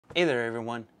Hey there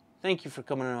everyone, thank you for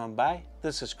coming on by.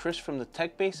 This is Chris from the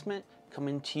Tech Basement,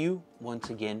 coming to you once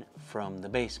again from the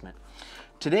basement.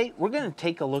 Today we're going to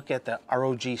take a look at the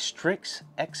ROG STRIX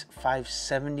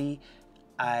X570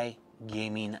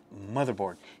 gaming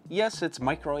motherboard. Yes, it's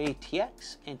micro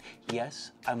ATX, and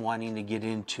yes, I'm wanting to get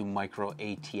into micro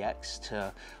ATX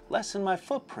to lessen my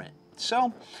footprint.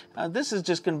 So this is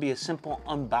just going to be a simple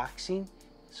unboxing,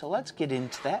 so let's get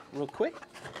into that real quick.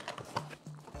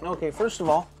 Okay, first of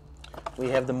all, we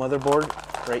have the motherboard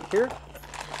right here.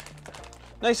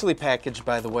 Nicely packaged,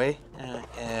 by the way,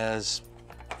 as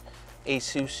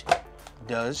Asus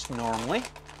does normally.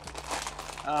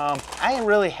 I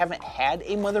really haven't had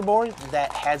a motherboard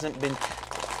that hasn't been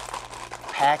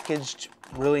packaged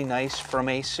really nice from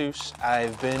Asus.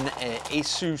 I've been an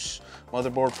Asus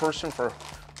motherboard person for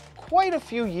quite a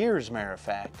few years, matter of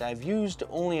fact. I've used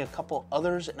only a couple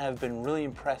others and I've been really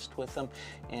impressed with them,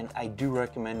 and I do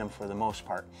recommend them for the most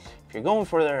part. If you're going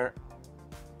for their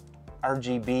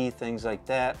RGB, things like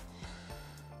that,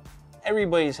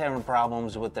 everybody's having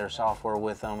problems with their software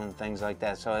with them and things like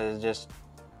that. So it's just,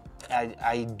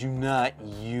 I do not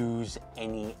use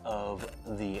any of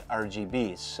the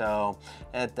RGBs, so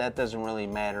that doesn't really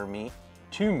matter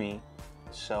to me,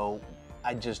 so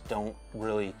I just don't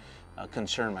really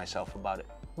concern myself about it.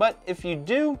 But if you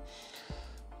do,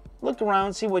 look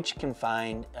around, see what you can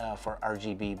find for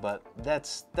RGB, but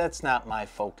that's not my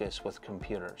focus with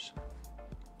computers.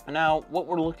 Now what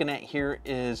we're looking at here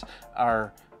is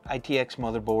our ITX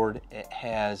motherboard. It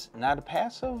has not a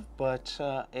passive, but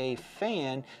a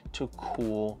fan to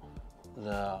cool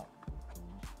the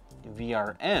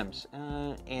VRMs,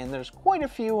 and there's quite a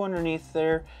few underneath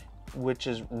there, which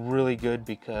is really good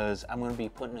because I'm going to be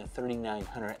putting a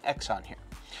 3900X on here.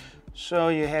 So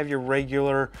you have your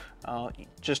regular,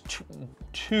 just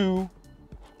two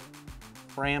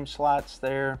RAM slots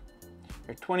there,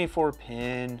 your 24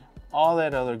 pin, all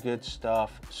that other good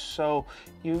stuff. So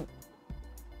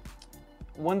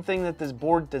one thing that this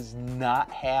board does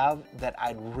not have that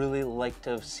I'd really like to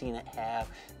have seen it have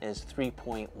is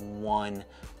 3.1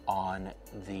 on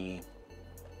the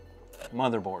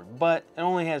motherboard, but it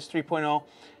only has 3.0,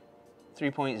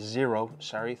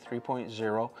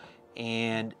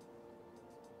 and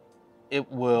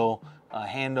it will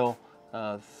handle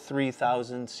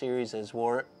 3000 series as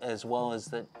well as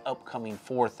the upcoming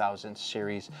 4000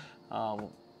 series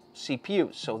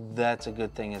CPU, so that's a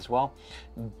good thing as well.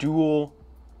 Dual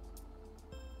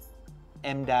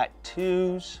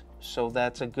M.2s, so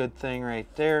that's a good thing right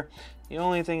there. The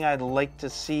only thing I'd like to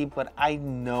see, but I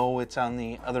know it's on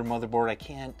the other motherboard,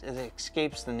 it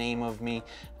escapes the name of me,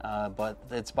 but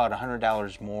it's about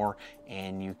 $100 more,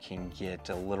 and you can get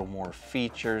a little more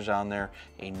features on there.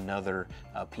 Another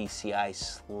PCI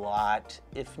slot,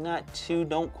 if not two,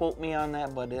 don't quote me on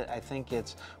that, but I think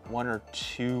it's one or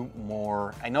two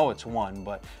more. I know it's one,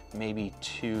 but maybe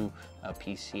two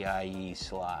PCIe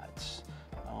slots.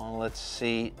 Let's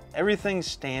see, everything's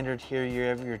standard here. You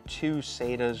have your two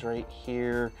SATAs right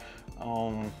here.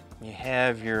 You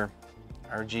have your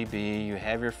RGB, you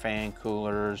have your fan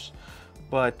coolers.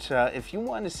 But if you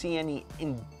want to see any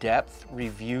in-depth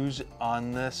reviews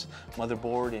on this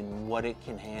motherboard and what it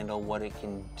can handle, what it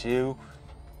can do,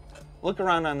 look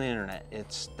around on the internet.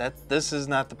 This is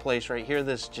not the place right here.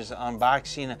 This is just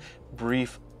unboxing, a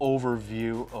brief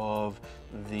overview of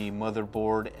the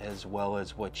motherboard as well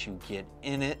as what you get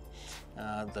in it.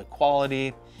 The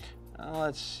quality,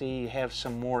 let's see, you have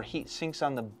some more heat sinks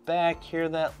on the back here,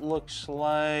 that looks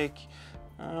like.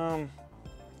 On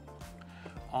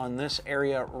this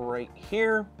area right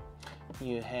here,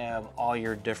 you have all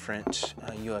your different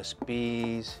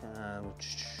USBs,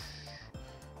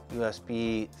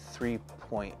 USB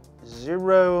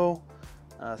 3.0,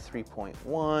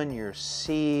 3.1, your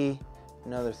C,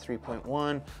 another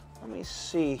 3.1. Let me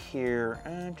see here.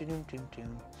 I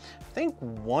think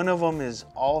one of them is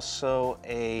also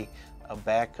a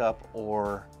backup,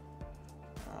 or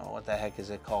what the heck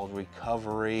is it called?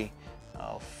 Recovery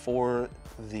for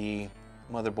the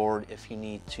motherboard if you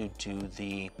need to do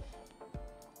the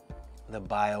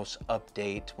BIOS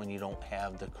update when you don't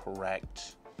have the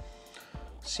correct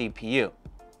CPU.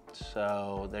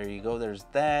 So there you go, there's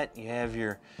that. You have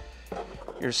your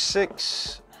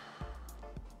 6,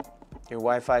 your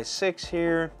Wi-Fi 6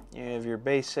 here. You have your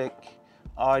basic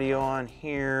audio on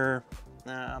here.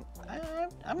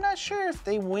 I'm not sure if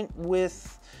they went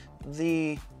with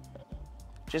the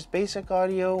just basic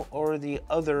audio or the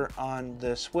other on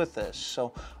this with this,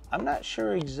 so I'm not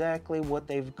sure exactly what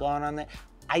they've gone on that.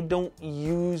 I don't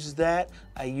use that.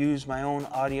 I use my own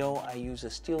audio. I use a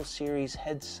SteelSeries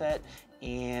headset,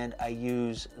 and I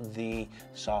use the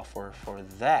software for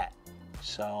that.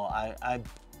 So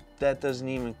that doesn't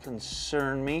even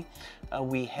concern me.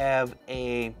 We have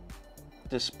a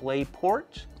display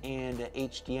port and a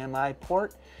HDMI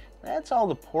port. That's all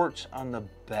the ports on the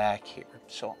back here.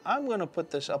 So I'm going to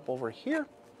put this up over here.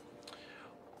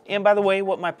 And by the way,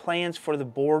 what my plans for the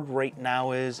board right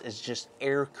now is just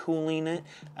air cooling it.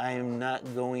 I am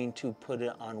not going to put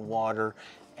it on water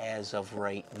as of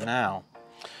right now.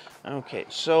 Okay,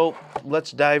 so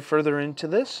let's dive further into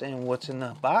this and what's in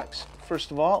the box. First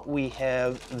of all, we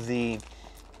have the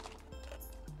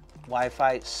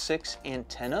Wi-Fi 6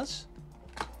 antennas.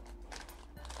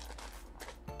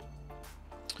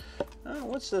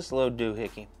 What's this little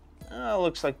doohickey?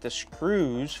 Looks like the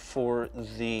screws for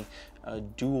the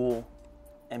dual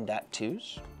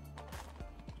M.2s.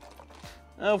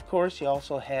 Of course, you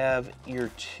also have your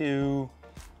two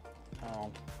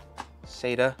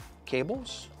SATA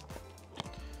cables.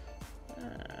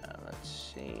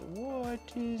 Let's see, what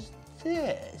is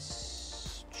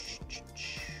this?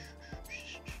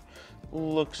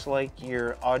 Looks like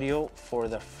your audio for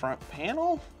the front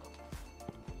panel.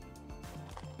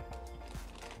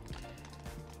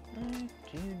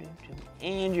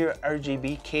 And your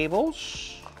RGB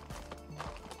cables.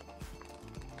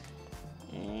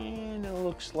 And it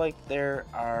looks like there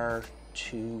are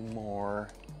two more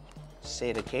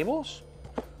SATA cables.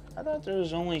 I thought there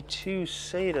was only two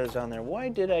SATAs on there. Why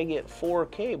did I get 4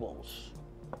 cables?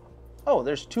 Oh,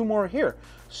 there's 2 more here.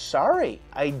 Sorry,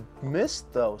 I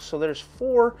missed those. So there's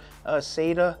 4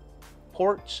 SATA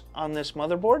ports on this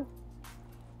motherboard.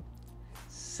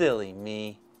 Silly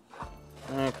me.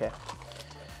 Okay.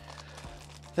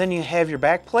 Then you have your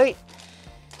back plate.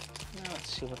 Now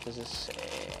let's see, what does this say?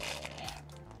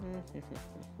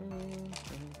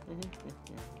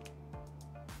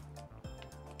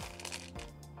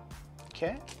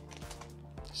 Okay.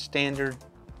 Standard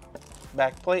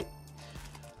back plate.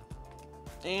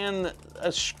 And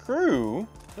a screw.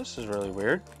 This is really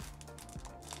weird.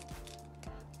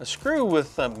 A screw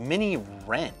with a mini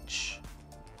wrench.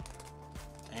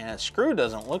 And a screw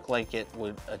doesn't look like it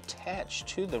would attach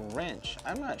to the wrench.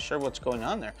 I'm not sure what's going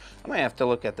on there. I might have to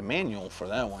look at the manual for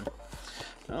that one.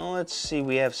 Well, let's see,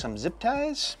 we have some zip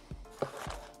ties.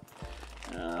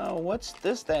 What's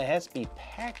this that has to be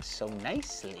packed so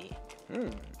nicely?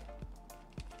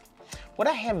 What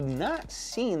I have not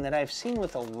seen that I've seen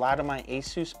with a lot of my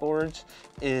Asus boards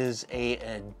is an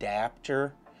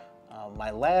adapter.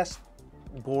 My last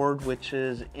board, which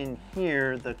is in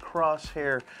here, the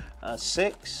Crosshair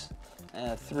 6,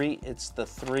 it's the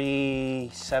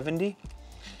 370.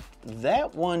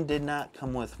 That one did not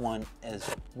come with one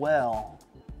as well.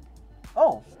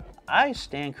 Oh, I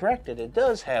stand corrected. It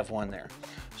does have one there.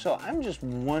 So I'm just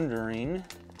wondering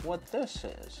what this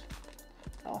is.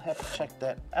 I'll have to check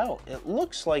that out. It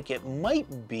looks like it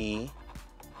might be,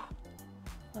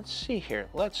 let's see here.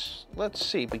 Let's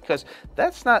see, because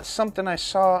that's not something I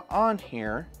saw on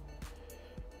here.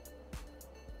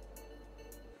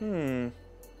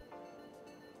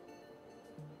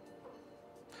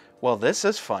 Well, this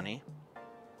is funny.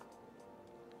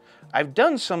 I've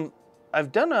done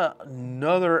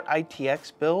another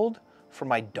ITX build for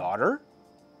my daughter.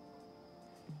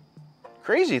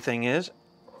 Crazy thing is,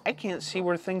 I can't see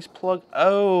where things plug.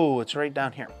 Oh, it's right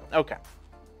down here. Okay.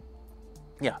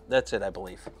 Yeah, that's it, I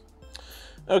believe.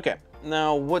 Okay,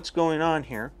 now what's going on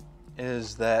here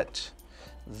is that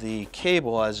the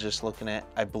cable I was just looking at,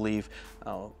 I believe,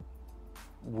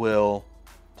 will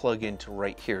plug into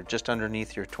right here, just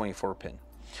underneath your 24 pin.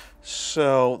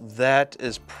 So that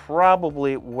is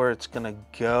probably where it's gonna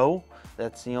go.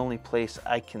 That's the only place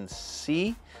I can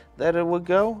see that it would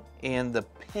go, and the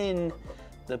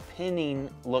pinning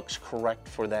looks correct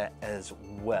for that as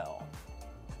well.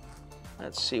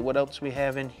 Let's see what else we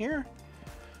have in here.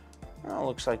 Oh,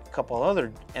 looks like a couple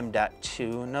other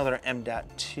M.2, another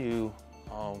M.2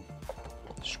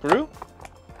 screw.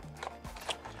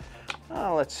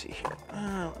 Oh, let's see here.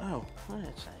 Oh,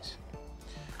 that's nice.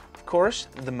 Of course,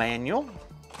 the manual.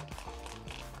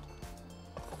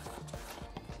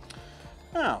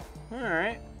 Oh, all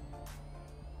right.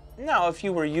 Now, if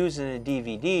you were using a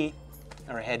DVD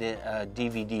or had a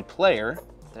DVD player,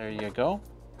 there you go.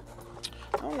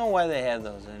 I don't know why they have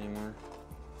those anymore.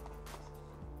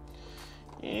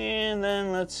 And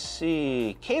then let's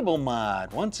see, cable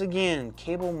mod. Once again,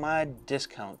 cable mod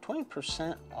discount,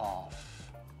 20% off.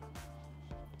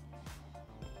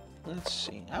 Let's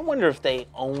see, I wonder if they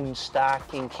own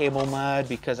stock in cable mod,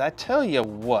 because I tell you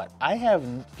what, I have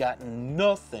gotten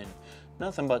nothing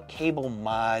but cable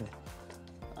mod,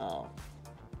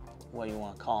 what do you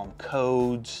want to call them,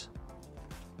 codes,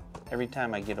 every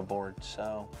time I get a board.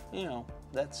 So, you know,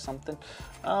 that's something.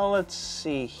 Let's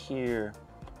see here.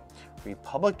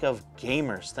 Republic of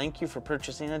Gamers, thank you for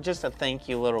purchasing just a thank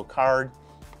you little card.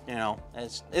 You know,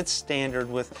 it's standard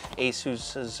with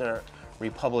Asus's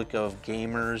Republic of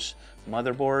Gamers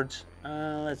motherboards.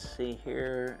 Let's see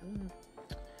here.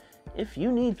 If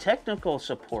you need technical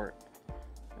support,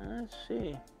 let's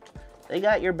see. They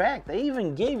got your back. They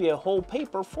even gave you a whole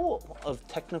paper full of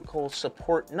technical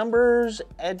support numbers,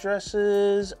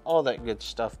 addresses, all that good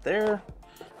stuff there.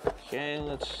 Okay,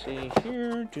 let's see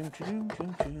here.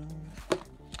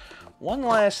 One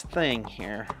last thing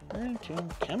here.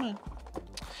 Come on.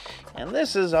 And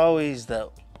this is always the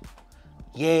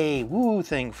yay, woo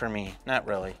thing for me. Not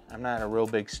really. I'm not a real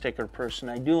big sticker person.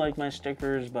 I do like my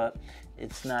stickers, but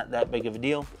it's not that big of a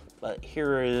deal. But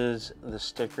here is the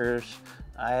stickers.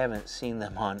 I haven't seen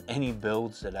them on any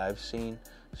builds that I've seen.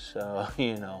 So,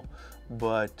 you know,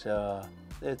 but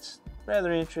it's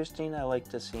rather interesting. I like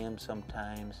to see them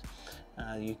sometimes.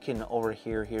 You can over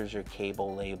here, here's your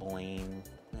cable labeling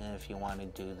if you want to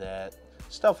do that.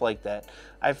 Stuff like that.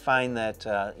 I find that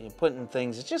putting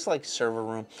things, it's just like server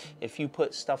room. If you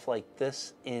put stuff like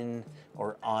this in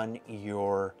or on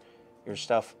your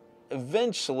stuff,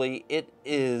 eventually it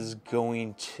is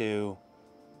going to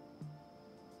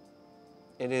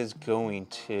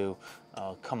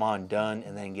come undone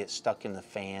and then get stuck in the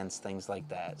fans, things like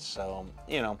that. So,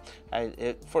 you know,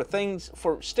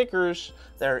 for stickers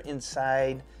that are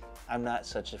inside, I'm not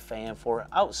such a fan for it.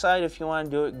 Outside, if you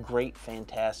want to do it, great,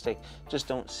 fantastic. Just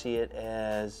don't see it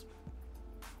as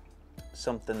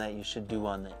something that you should do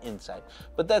on the inside.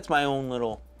 But that's my own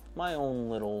little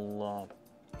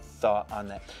thought on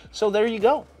that. So there you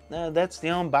go. That's the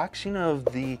unboxing of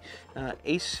the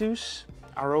Asus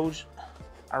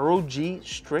ROG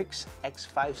STRIX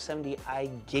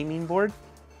X570i gaming board.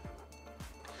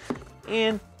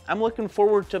 And I'm looking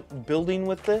forward to building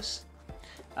with this.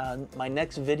 My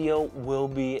next video will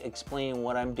be explaining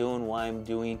what I'm doing, why I'm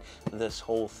doing this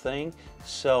whole thing.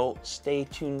 So stay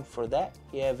tuned for that.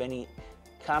 If you have any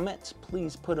comments,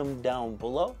 please put them down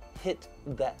below. Hit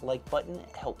that like button.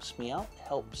 It helps me out,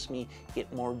 helps me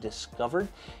get more discovered.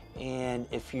 And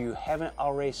if you haven't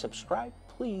already subscribed,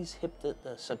 please hit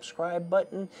the subscribe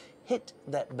button, hit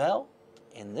that bell.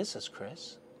 And this is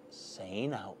Chris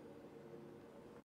saying out.